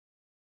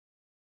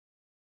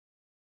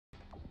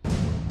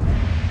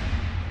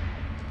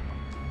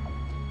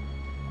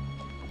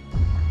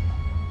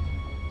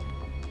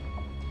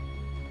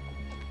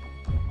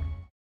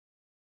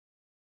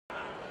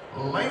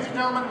Ladies and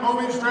gentlemen,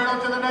 moving straight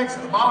on to the next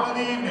bout of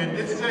the evening.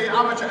 This is a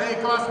amateur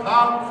A-class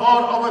bout,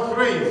 fought over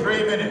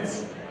 3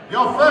 minutes.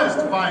 Your first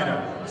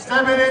fighter,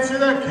 stepping into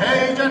the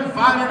cage and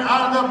fighting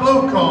out of the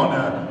blue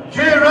corner,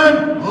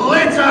 Keiran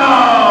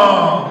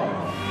Lttle.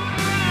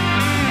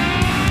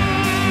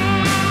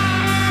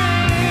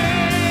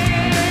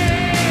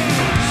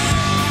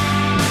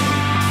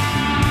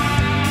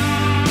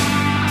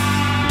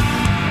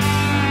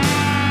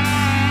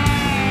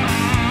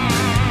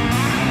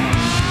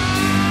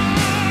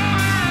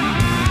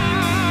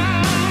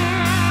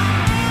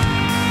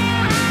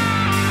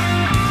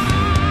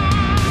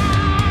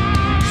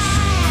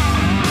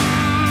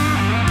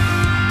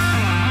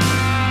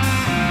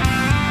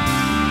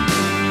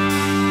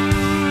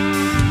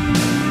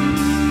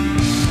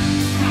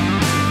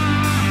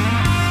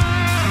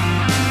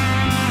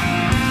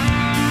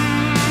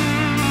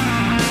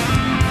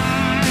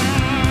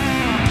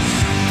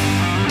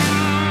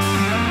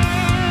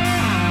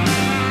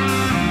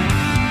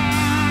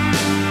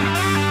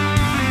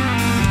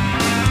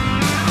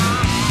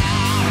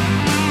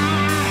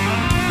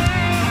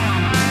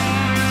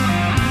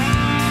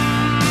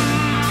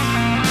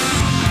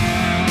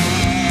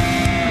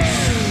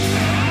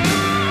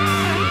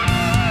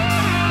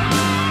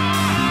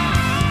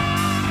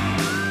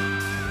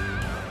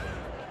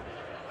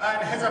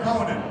 And his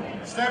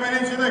opponent, stepping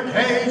into the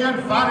cage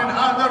and fighting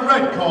out the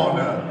red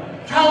corner,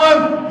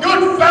 Callum,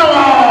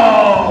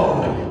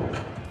 Goodfellow!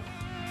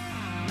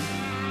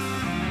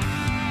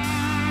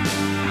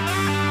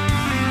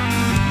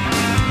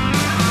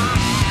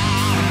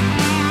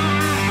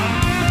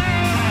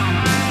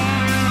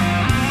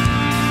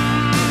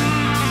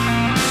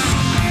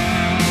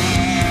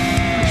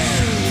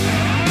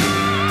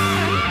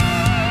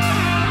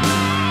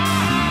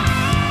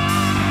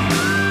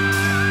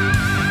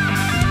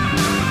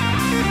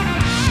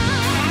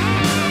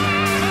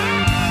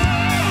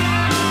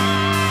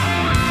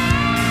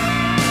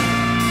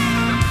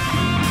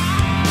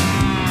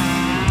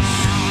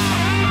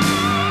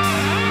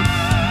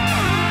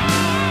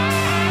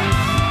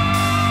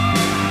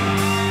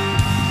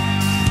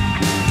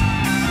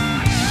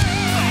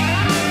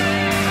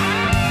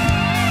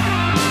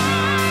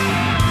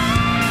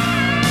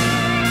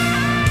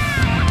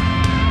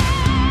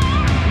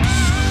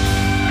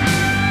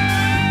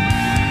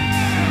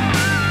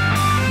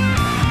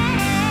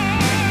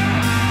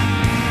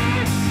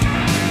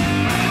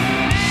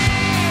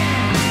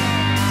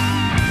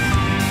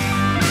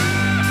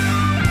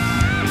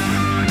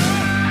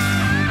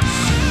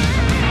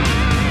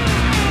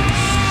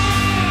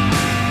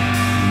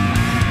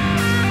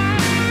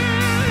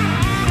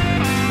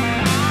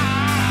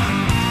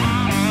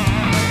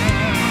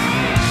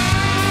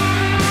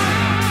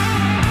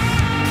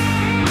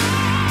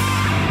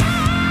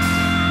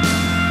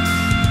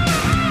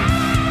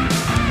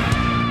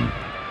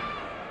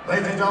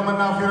 Ladies and gentlemen,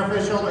 now for your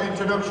official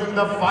introduction,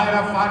 the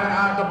fighter fighting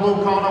out the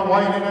blue corner,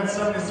 weighing in at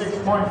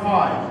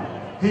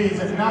 76.5. He's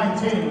at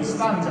 19,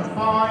 stands at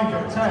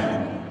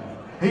 5'10".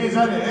 He's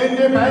an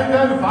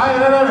independent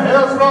fighter and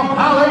hails from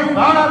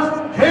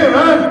Halifax,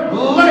 Keiran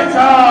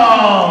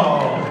Lttle.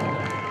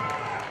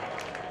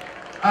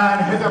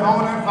 And his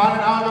opponent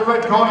fighting out the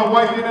red corner,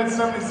 weighing in at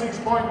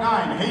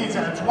 76.9. He's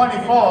at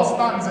 24,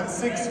 stands at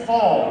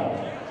 6'4".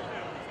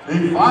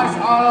 He fights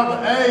out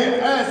of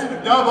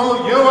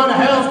ASW and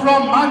hails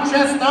from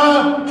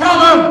Manchester,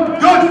 Callum,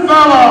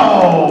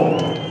 Goodfellow.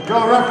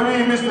 Your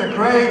referee, Mr.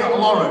 Craig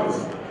Lawrence.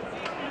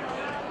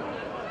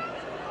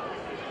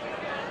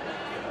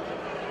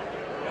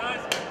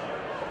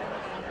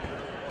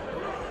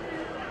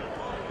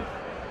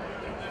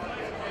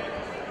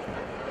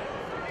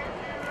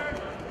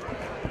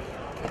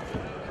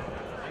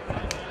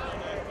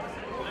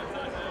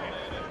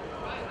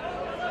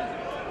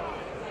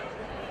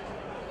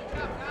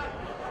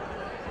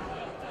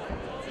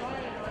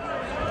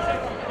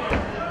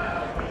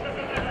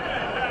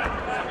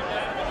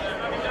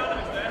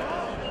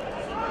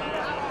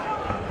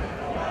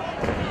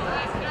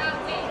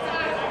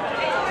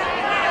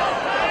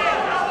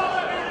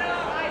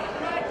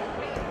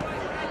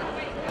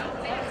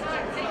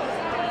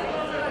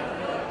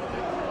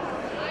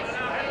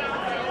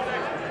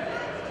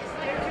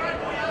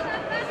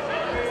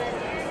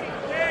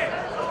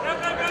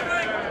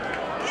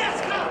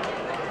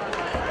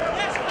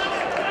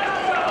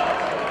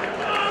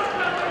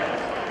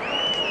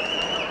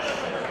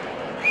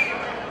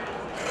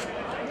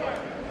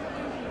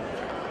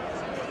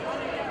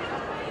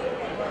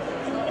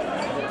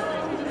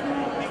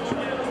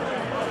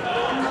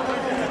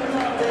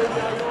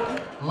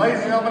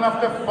 Ladies and gentlemen,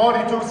 after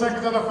 42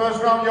 seconds of the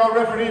first round, your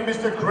referee,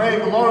 Mr.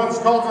 Craig Lawrence,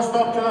 calls a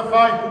stop to the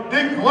fight,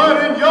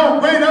 declaring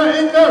your winner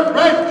in the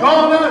red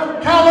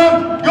corner,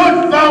 Callum,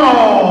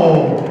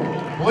 Goodfellow.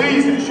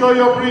 Please show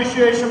your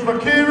appreciation for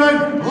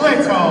Keiran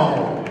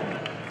Lttle.